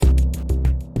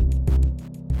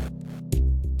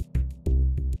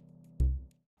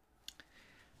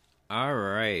All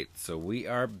right, so we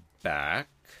are back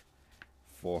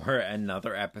for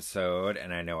another episode,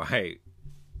 and I know I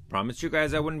promised you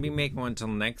guys I wouldn't be making one until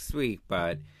next week,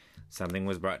 but something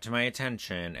was brought to my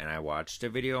attention, and I watched a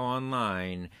video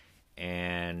online,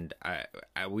 and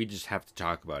we just have to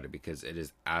talk about it because it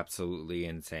is absolutely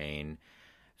insane.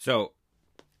 So,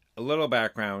 a little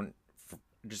background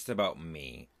just about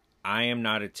me. I am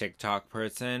not a TikTok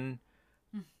person.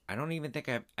 I don't even think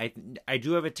I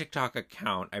do have a TikTok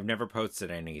account. I've never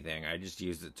posted anything. I just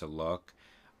use it to look.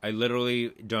 I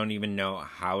literally don't even know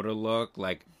how to look.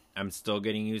 Like, I'm still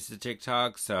getting used to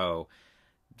TikTok. So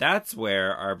that's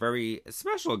where our very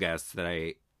special guest that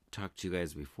I talked to you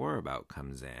guys before about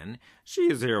comes in.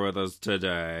 She is here with us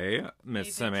today, Miss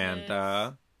Hey,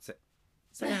 Samantha.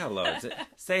 Say hello.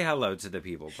 Say hello to the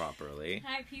people properly.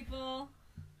 Hi, people.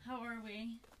 How are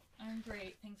we? I'm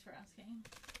great. Thanks for asking.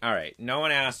 All right. No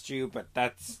one asked you, but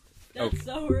that's okay.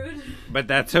 So rude. But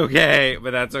that's okay.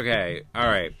 All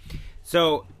right.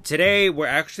 So today we're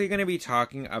actually going to be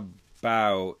talking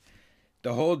about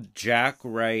the whole Jack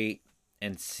Wright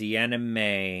and Sienna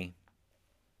May,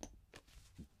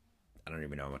 I don't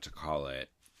even know what to call it,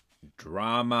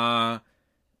 drama,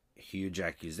 huge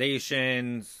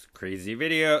accusations, crazy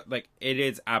video. Like, it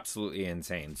is absolutely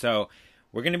insane. So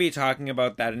we're going to be talking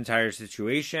about that entire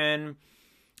situation.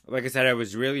 Like I said, I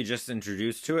was really just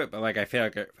introduced to it, but like I feel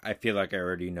like I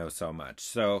already know so much.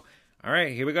 So, all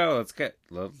right, here we go.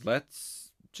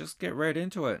 Let's just get right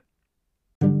into it.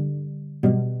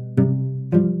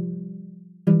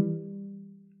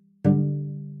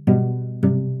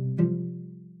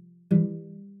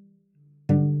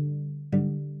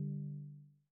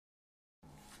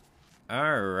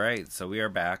 All right, so we are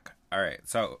back. All right,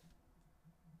 so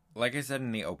like I said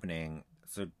in the opening,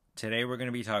 so today we're going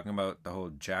to be talking about the whole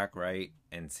Jack Wright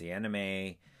and Sienna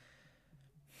May.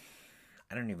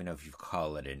 I don't even know if you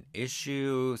call it an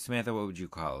issue. Samantha, what would you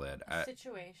call it? A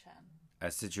situation. A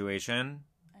situation?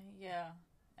 Yeah.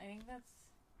 I think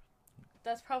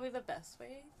that's probably the best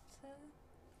way to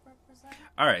represent.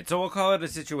 All right, so we'll call it a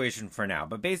situation for now.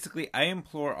 But basically, I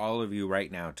implore all of you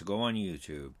right now to go on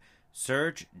YouTube,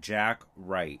 search Jack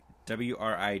Wright,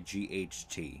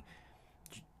 W-R-I-G-H-T.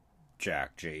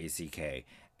 Jack, J-A-C-K.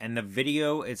 And the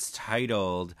video is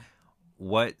titled,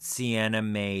 What Sienna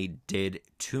May Did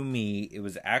to Me. It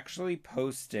was actually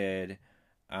posted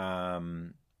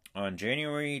on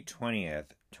January 20th,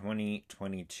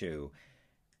 2022.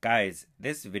 Guys,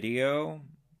 this video,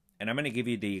 and I'm going to give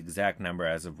you the exact number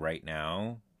as of right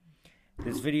now.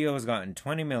 This video has gotten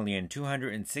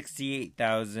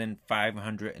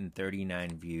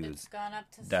 20,268,539 views. It's gone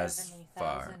up to thus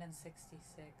far.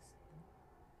 70,066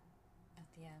 at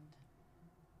the end.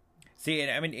 See,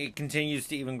 I mean, it continues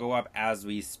to even go up as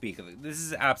we speak. This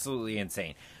is absolutely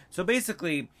insane. So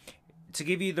basically, to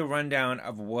give you the rundown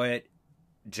of what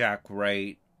Jack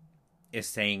Wright is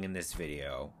saying in this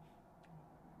video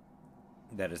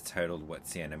that is titled What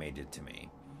Sienna May Did to Me.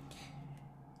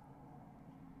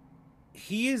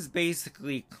 He is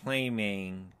basically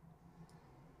claiming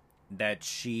that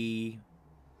she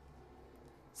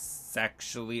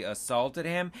sexually assaulted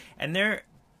him. And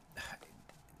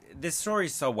this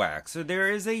story's so whack. So there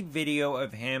is a video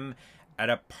of him at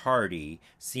a party.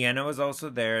 Sienna was also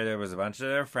there. There was a bunch of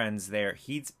their friends there.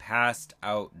 He's passed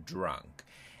out drunk.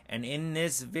 And in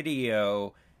this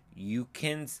video, you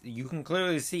can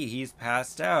clearly see he's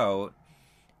passed out.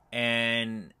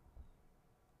 And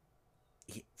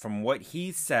from what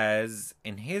he says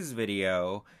in his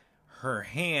video, her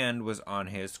hand was on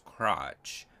his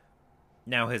crotch.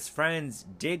 Now, his friends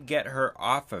did get her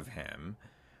off of him,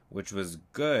 which was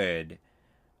good,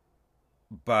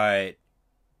 but,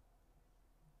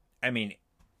 I mean,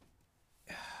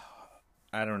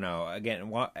 I don't know. Again,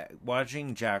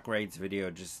 watching Jack Wright's video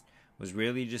just was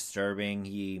really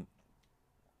disturbing.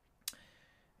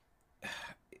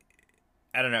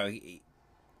 I don't know.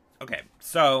 Okay,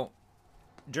 so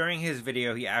during his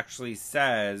video, he actually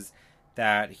says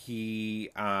that a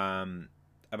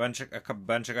bunch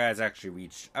of guys actually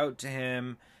reached out to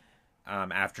him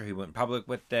after he went public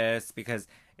with this, because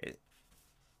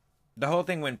the whole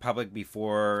thing went public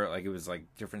before, like, it was like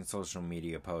different social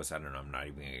media posts. I don't know. I'm not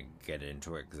even gonna get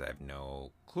into it because I have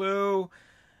no clue.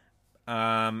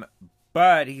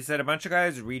 But he said a bunch of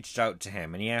guys reached out to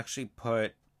him, and he actually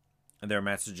put their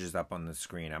messages up on the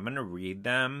screen. I'm gonna read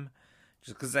them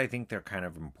just because I think they're kind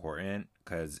of important,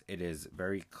 because it is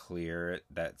very clear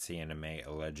that Sienna May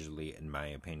allegedly, in my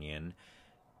opinion,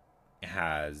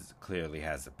 clearly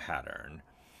has a pattern.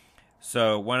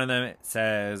 So one of them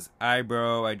says, "Hi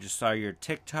bro, I just saw your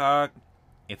TikTok.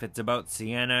 If it's about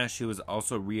Sienna, she was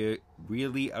also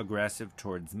really aggressive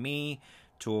towards me.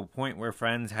 to a point where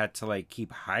friends had to, like,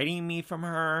 keep hiding me from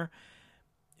her.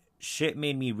 Shit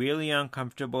made me really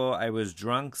uncomfortable. I was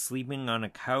drunk, sleeping on a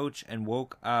couch, and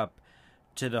woke up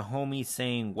to the homie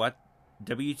saying, "What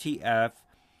WTF?"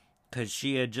 Because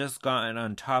she had just gotten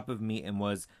on top of me and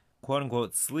was,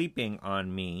 quote-unquote, sleeping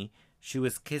on me. She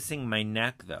was kissing my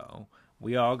neck, though.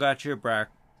 We all got your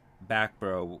back,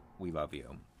 bro. We love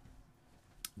you.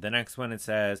 The next one, it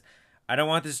says, I don't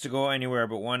want this to go anywhere,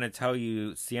 but want to tell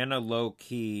you, Sienna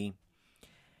low-key,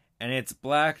 and it's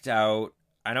blacked out.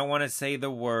 I don't want to say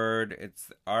the word. It's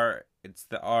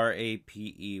the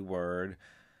R-A-P-E word.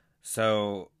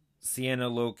 So, Sienna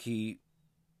low-key,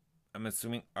 I'm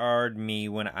assuming, R'd me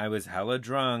when I was hella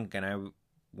drunk and I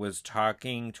was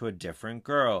talking to a different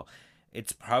girl.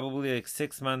 It's probably like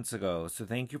 6 months ago. So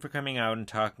thank you for coming out and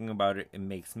talking about it. It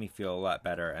makes me feel a lot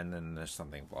better. And then there's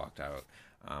something blocked out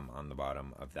on the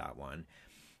bottom of that one.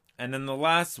 And then the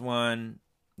last one,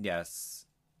 yes.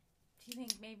 Do you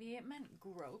think maybe it meant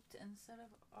groped instead of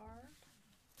art?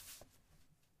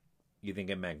 You think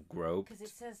it meant grope? Because it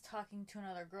says talking to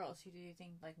another girl. So do you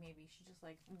think like maybe she just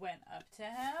like went up to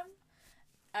him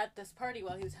at this party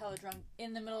while he was hella drunk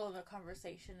in the middle of a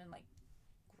conversation and like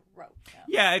groped him?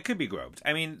 Yeah, it could be groped.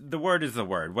 I mean, the word is the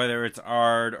word. Whether it's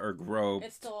ard or grope,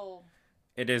 it's still.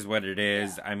 It is what it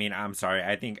is. Yeah. I mean, I'm sorry.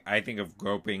 I think of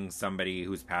groping somebody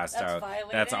who's passed That's out. violating.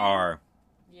 That's R.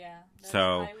 Yeah.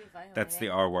 So that's the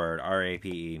R word.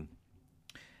 R-A-P-E.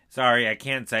 Sorry, I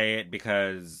can't say it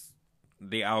because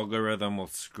the algorithm will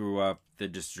screw up the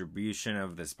distribution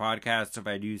of this podcast if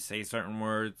I do say certain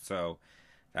words. So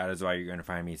that is why you're going to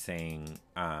find me saying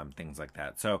things like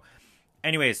that. So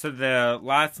anyway, so the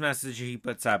last message he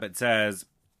puts up, it says,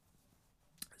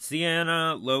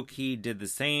 Sienna low-key did the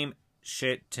same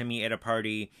shit to me at a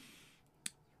party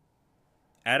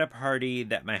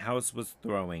that my house was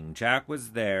throwing. Jack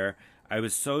was there. I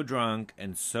was so drunk,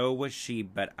 and so was she,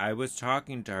 but I was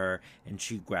talking to her, and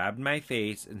she grabbed my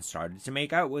face and started to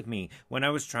make out with me when I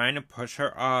was trying to push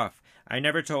her off. I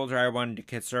never told her I wanted to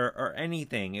kiss her or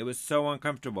anything. It was so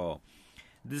uncomfortable.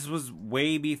 This was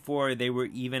way before they were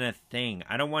even a thing.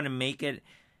 I don't want to make it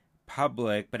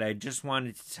public, but I just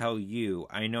wanted to tell you.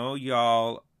 I know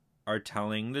y'all are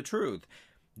telling the truth.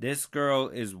 This girl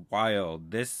is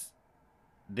wild. This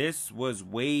was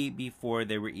way before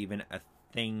they were even a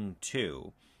thing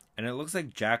too. And it looks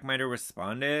like Jack might have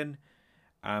responded,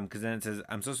 because then it says,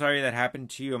 I'm so sorry that happened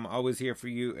to you. I'm always here for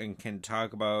you and can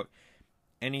talk about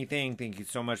anything. Thank you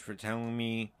so much for telling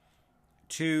me.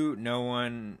 Two, no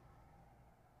one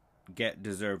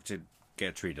deserved to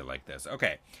get treated like this.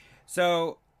 Okay,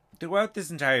 so throughout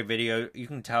this entire video, you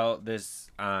can tell this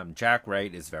Jack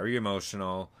Wright is very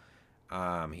emotional.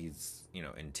 He's,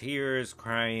 in tears,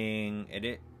 crying.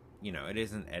 It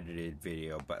is an edited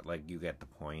video, but like you get the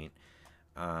point.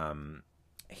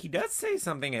 He does say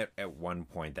something at one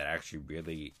point that actually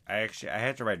really, I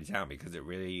had to write it down because it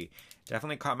really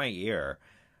definitely caught my ear.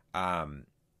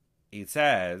 He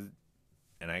says,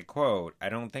 and I quote, I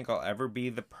don't think I'll ever be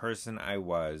the person I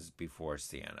was before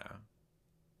Sienna.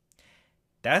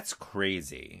 That's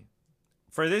crazy.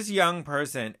 For this young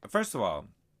person, first of all,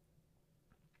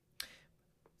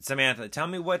 Samantha, tell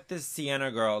me what this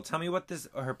Sienna girl,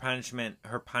 her punishment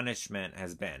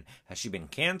has been. Has she been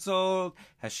canceled?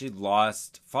 Has she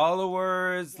lost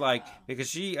followers? Yeah. Because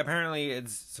she apparently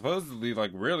is supposedly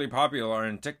really popular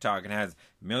on TikTok and has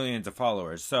millions of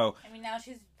followers. So I mean, now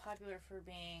she's popular for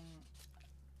being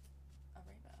a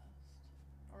rapist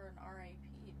or an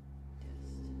R.I.P.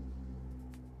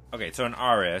 Okay, so an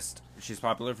artist. She's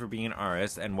popular for being an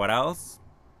artist, and what else?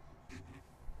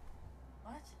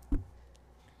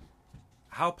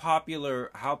 How popular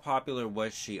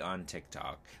was she on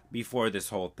TikTok before this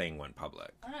whole thing went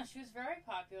public? I don't know, she was very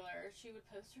popular. She would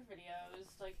post her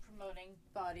videos promoting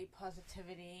body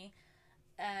positivity,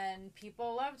 and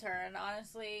people loved her. And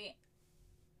honestly,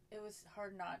 it was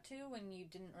hard not to when you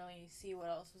didn't really see what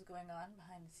else was going on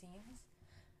behind the scenes.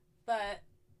 But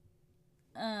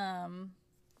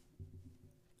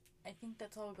I think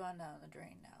that's all gone down the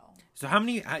drain now. So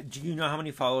do you know how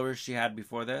many followers she had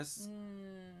before this?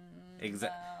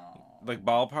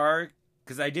 Ballpark?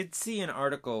 Because I did see an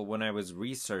article when I was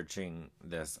researching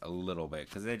this a little bit.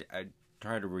 Because I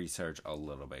try to research a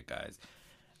little bit, guys.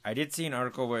 I did see an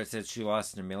article where it said she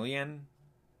lost 1 million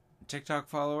TikTok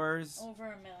followers. Over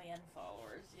 1 million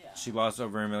followers, yeah. She lost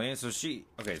over 1 million. So she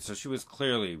was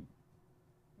clearly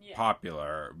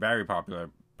popular. Very popular.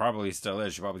 Probably still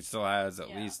is. She probably still has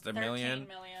at least 1 million. 13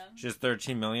 million. She has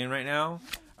 13 million right now.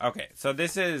 Okay, so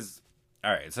this is...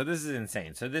 Alright, so this is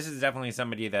insane. So this is definitely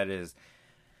somebody that is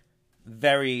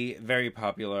very, very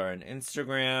popular on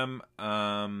Instagram.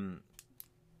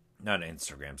 not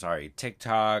Instagram, sorry,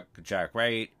 TikTok. Jack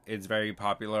Wright is very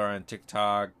popular on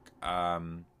TikTok.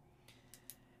 But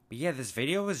yeah, this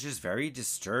video was just very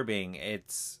disturbing.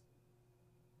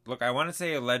 Look, I want to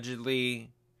say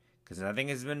allegedly, because nothing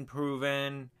has been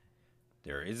proven.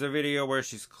 There is a video where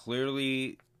she's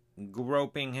clearly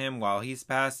groping him while he's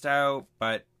passed out,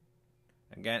 but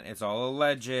again, it's all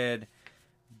alleged.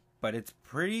 But it's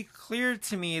pretty clear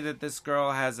to me that this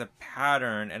girl has a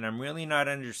pattern, and I'm really not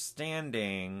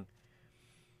understanding.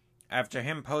 After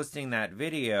him posting that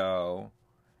video,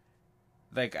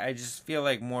 like, I just feel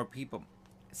like more people...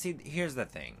 See, here's the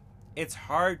thing. It's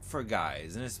hard for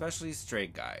guys, and especially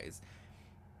straight guys,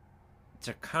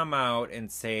 to come out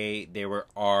and say they were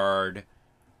AR'd,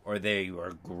 or they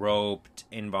were groped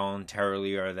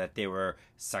involuntarily, or that they were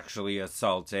sexually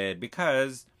assaulted,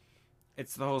 because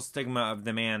it's the whole stigma of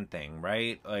the man thing,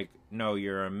 right? Like, no,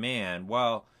 you're a man.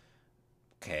 Well,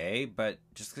 okay, but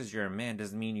just because you're a man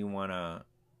doesn't mean you want to...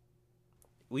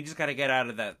 We just got to get out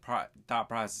of that thought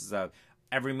process of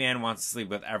every man wants to sleep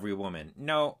with every woman.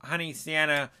 No, honey,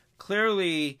 Sienna,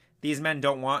 clearly these men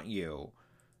don't want you.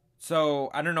 So,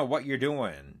 I don't know what you're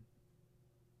doing.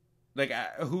 Like,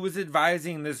 who is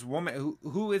advising this woman?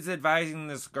 Who is advising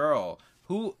this girl?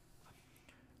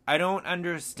 I don't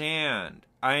understand.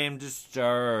 I am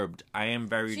disturbed. I am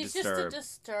very disturbed. She's just a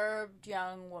disturbed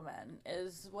young woman,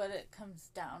 is what it comes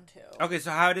down to. Okay,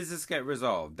 so how does this get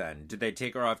resolved then? Did they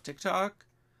take her off TikTok?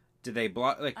 Did they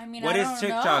block? Like, I mean, what I does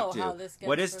don't TikTok know how do? this gets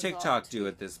What does resolved. TikTok do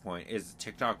at this point? Is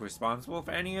TikTok responsible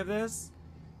for any of this?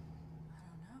 I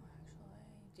don't know,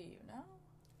 actually. Do you know?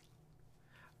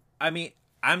 I mean,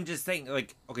 I'm just saying,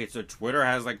 like, okay, so Twitter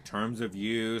has, like, terms of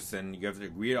use, and you have to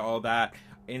agree to all that.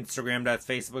 Instagram does,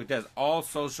 Facebook does, all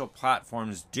social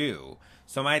platforms do.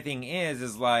 So my thing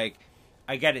is like,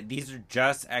 I get it. These are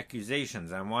just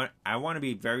accusations. I want to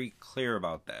be very clear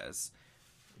about this.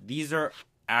 These are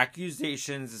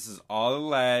accusations. This is all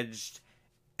alleged,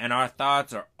 and our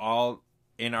thoughts are all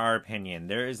in our opinion.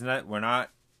 We're not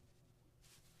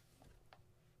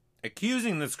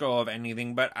accusing this girl of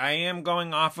anything, but I am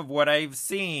going off of what I've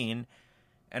seen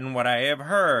and what I have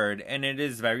heard, and it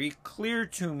is very clear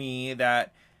to me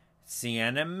that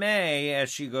Sienna May, as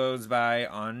she goes by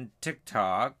on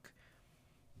TikTok,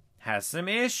 has some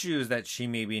issues that she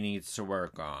maybe needs to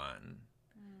work on.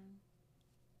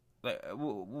 Like,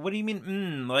 what do you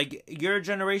mean? Like, your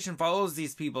generation follows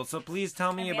these people, so please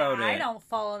tell me about it. I don't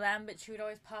follow them, but she would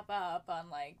always pop up on,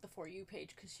 like, the For You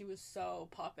page because she was so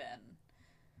poppin'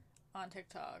 on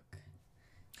TikTok.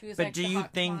 She was, but like,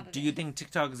 do you think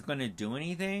TikTok is going to do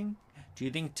anything? Do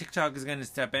you think TikTok is going to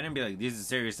step in and be like, these are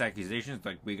serious accusations,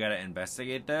 like, we got to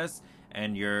investigate this,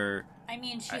 and your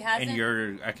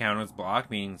account is blocked,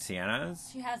 meaning Sienna's?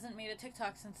 She hasn't made a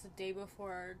TikTok since the day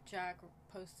before Jack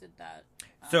posted that.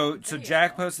 So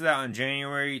Jack posted that on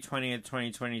January 20th,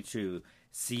 2022.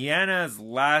 Sienna's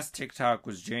last TikTok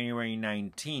was January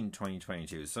 19,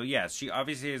 2022. So yes, she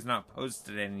obviously has not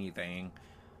posted anything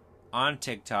on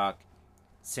TikTok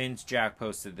since Jack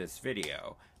posted this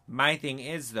video. My thing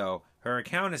is, though, her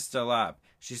account is still up.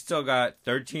 She's still got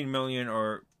 13 million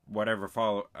or whatever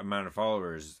amount of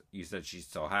followers you said she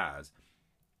still has.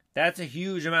 That's a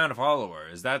huge amount of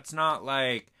followers. That's not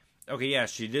like, okay, yeah,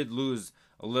 she did lose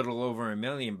a little over 1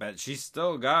 million, but she's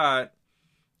still got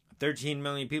 13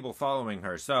 million people following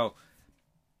her. So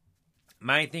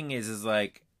my thing is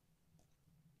like,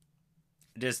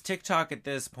 does TikTok at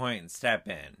this point step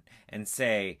in and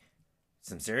say,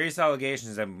 some serious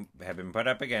allegations have been put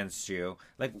up against you?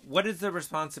 Like, what is the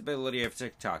responsibility of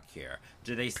TikTok here?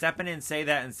 Do they step in and say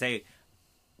that and say,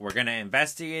 we're going to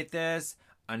investigate this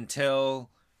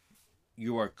until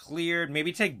you are cleared?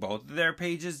 Maybe take both of their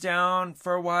pages down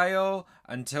for a while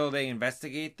until they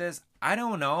investigate this? I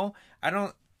don't know. I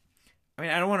don't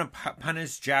want to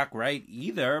punish Jack Wright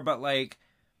either, but, like,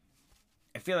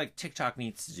 I feel like TikTok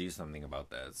needs to do something about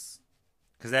this.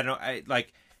 Because I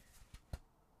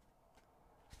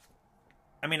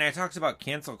talked about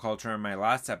cancel culture in my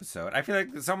last episode. I feel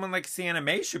like someone like Sienna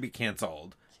May should be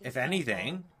canceled. If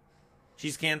anything.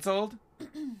 She's canceled?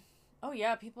 Oh,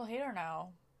 yeah, people hate her now.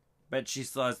 But she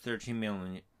still has 13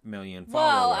 million followers.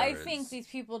 Well, I think these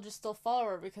people just still follow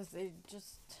her because they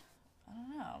just, I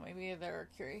don't know, maybe they're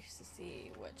curious to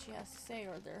see what she has to say,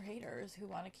 or they're haters who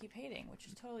want to keep hating, which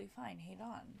is totally fine. Hate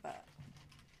on, but...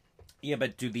 Yeah,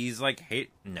 but do these, like,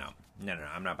 hate... No,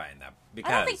 I'm not buying that.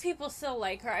 Because I don't think people still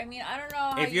like her. I mean, I don't know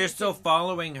how if you're still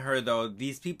following her, though,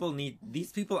 these people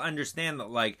understand that,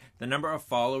 like, the number of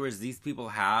followers these people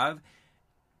have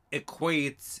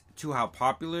equates to how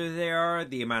popular they are,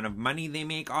 the amount of money they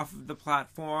make off of the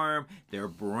platform, their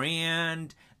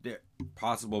brand, their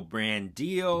possible brand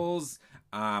deals.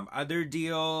 other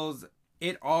deals.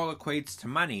 It all equates to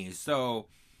money. So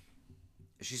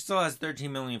she still has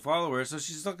 13 million followers, so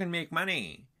she still can make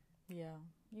money. Yeah,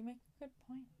 you make a good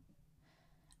point.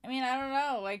 I mean, I don't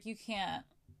know. Like, you can't.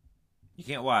 You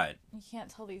can't what? You can't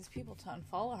tell these people to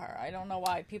unfollow her. I don't know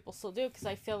why people still do, because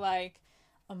I feel like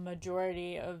a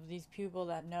majority of these people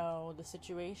that know the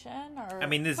situation are. I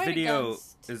mean, this video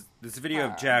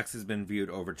of Jax has been viewed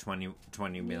over 20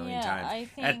 million times. I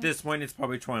think at this point, it's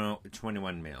probably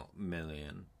 21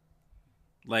 million.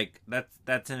 Like,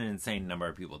 that's an insane number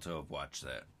of people to have watched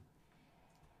it.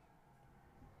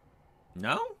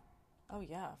 No? Oh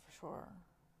yeah, for sure.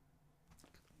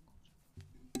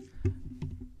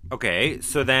 Okay,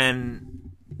 so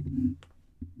then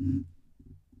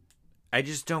I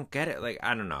just don't get it. Like,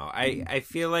 I don't know. I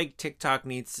feel like TikTok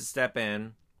needs to step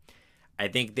in. I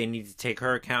think they need to take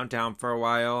her account down for a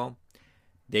while.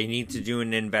 They need to do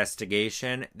an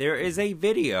investigation. There's a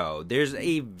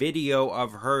video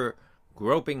of her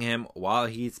groping him while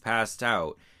he's passed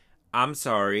out. I'm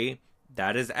sorry.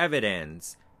 That is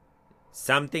evidence.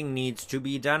 Something needs to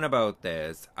be done about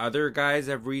this. Other guys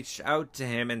have reached out to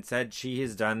him and said she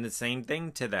has done the same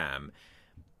thing to them.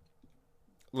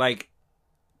 Like,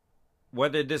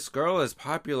 whether this girl is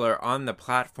popular on the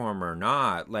platform or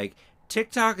not, like,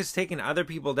 TikTok has taken other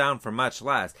people down for much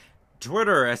less.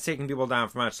 Twitter has taken people down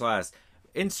for much less.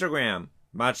 Instagram,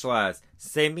 much less.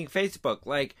 Same thing Facebook.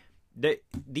 Like,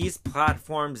 these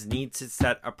platforms need to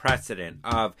set a precedent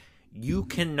of you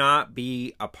cannot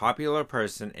be a popular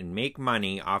person and make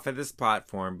money off of this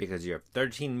platform because you have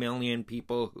 13 million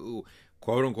people who,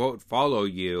 quote unquote, follow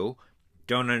you.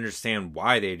 Don't understand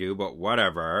why they do, but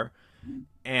whatever.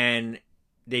 And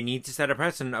they need to set a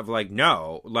precedent of, like,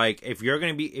 no, like, if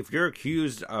you're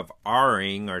accused of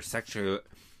R-ing or sexually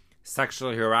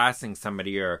harassing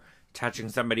somebody or touching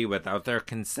somebody without their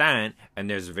consent, and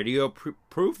there's video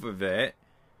proof of it,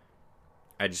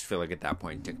 I just feel like at that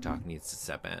point TikTok needs to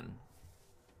step in.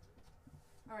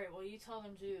 Alright, well, you tell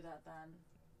them to do that then.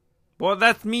 Well,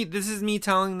 that's me. This is me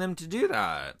telling them to do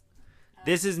that.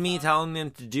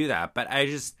 But I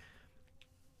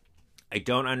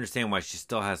don't understand why she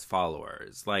still has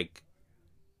followers. Like,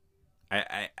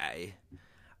 I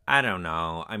don't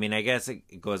know. I mean, I guess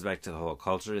it goes back to the whole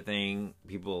culture thing.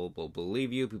 People will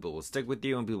believe you, people will stick with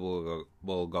you, and people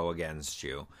will go against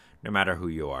you, no matter who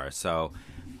you are. So,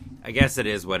 I guess it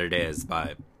is what it is,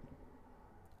 but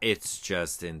it's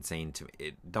just insane to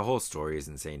me. The whole story is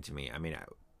insane to me. I mean,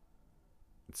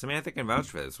 Samantha can vouch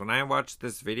for this. When I watched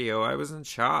this video, I was in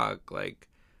shock. Like,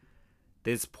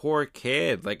 this poor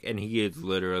kid, like, and he is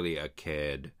literally a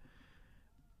kid.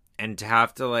 And to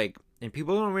have to, like, and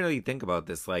people don't really think about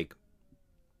this, like,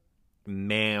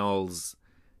 males,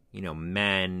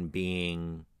 men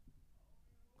being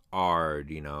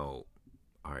RAPED,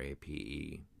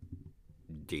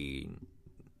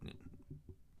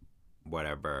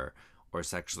 whatever, or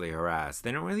sexually harassed.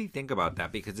 They don't really think about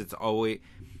that because it's always,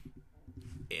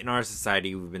 in our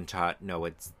society, we've been taught, no,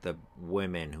 it's the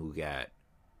women who get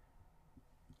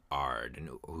and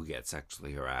who get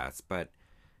sexually harassed. But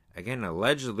again,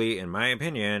 allegedly, in my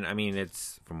opinion, I mean,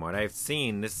 it's from what I've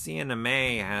seen, this Sienna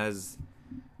May has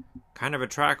kind of a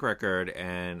track record,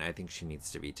 and I think she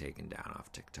needs to be taken down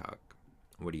off TikTok.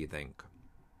 What do you think?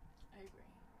 I agree.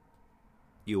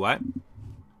 You what?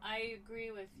 I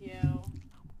agree with you.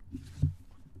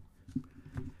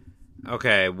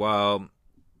 Okay, well,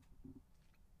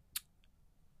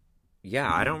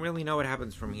 yeah, I don't really know what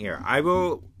happens from here.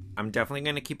 I'm definitely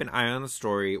going to keep an eye on the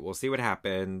story. We'll see what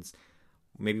happens.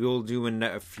 Maybe we'll do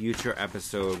a future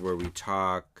episode where we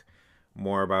talk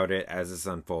more about it as this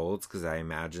unfolds, because I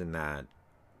imagine that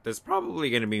there's probably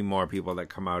going to be more people that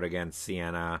come out against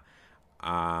Sienna.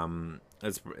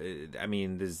 There's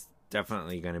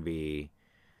definitely going to be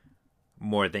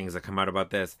more things that come out about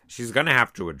this. She's going to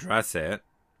have to address it,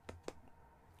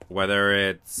 whether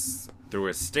it's through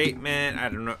a statement. I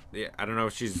don't know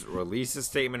if she's released a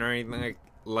statement or anything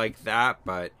like that,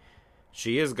 but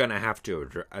she is going to have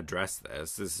to address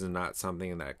this. This is not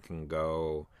something that can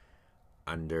go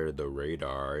under the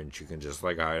radar and she can just,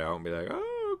 like, hide out and be like,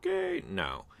 oh, okay.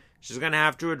 No. She's going to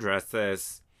have to address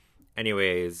this.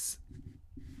 Anyways,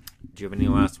 do you have any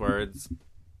last words?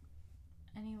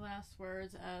 Any last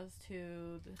words as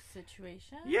to the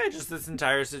situation? Yeah, just this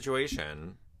entire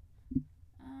situation.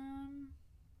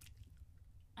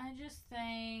 I just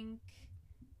think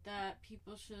that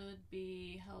people should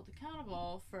be held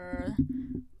accountable for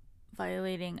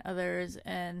violating others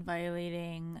and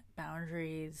violating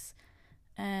boundaries.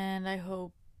 And I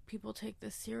hope people take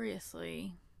this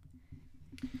seriously.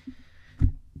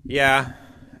 Yeah.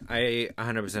 I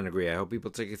 100% agree. I hope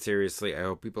people take it seriously. I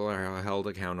hope people are held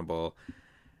accountable.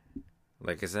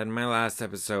 Like I said in my last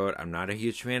episode, I'm not a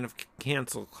huge fan of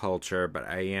cancel culture, but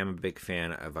I am a big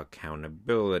fan of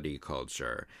accountability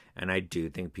culture. And I do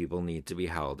think people need to be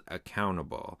held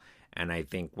accountable. And I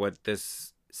think what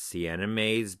this Sienna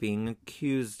May is being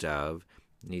accused of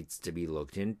needs to be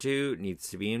looked into, needs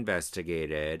to be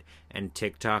investigated, and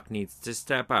TikTok needs to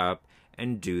step up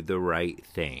and do the right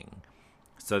thing.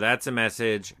 So that's a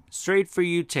message straight for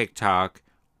you, TikTok.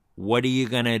 What are you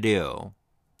gonna do?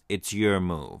 It's your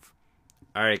move.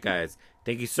 All right, guys.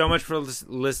 Thank you so much for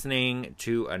listening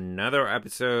to another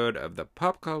episode of the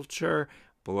Pop Culture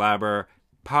Blabber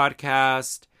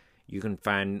podcast. You can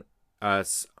find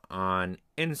us on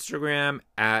Instagram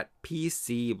at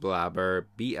PCBlabber,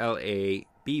 BLABBER.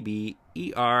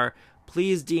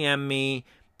 Please DM me.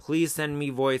 Please send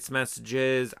me voice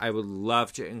messages. I would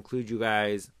love to include you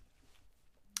guys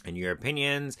and your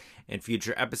opinions in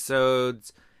future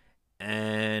episodes.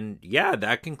 And yeah,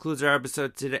 that concludes our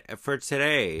episode for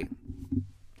today.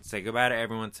 Say goodbye to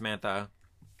everyone, Samantha.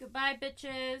 Goodbye,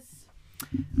 bitches.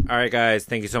 All right, guys.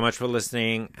 Thank you so much for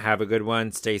listening. Have a good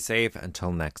one. Stay safe.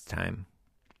 Until next time.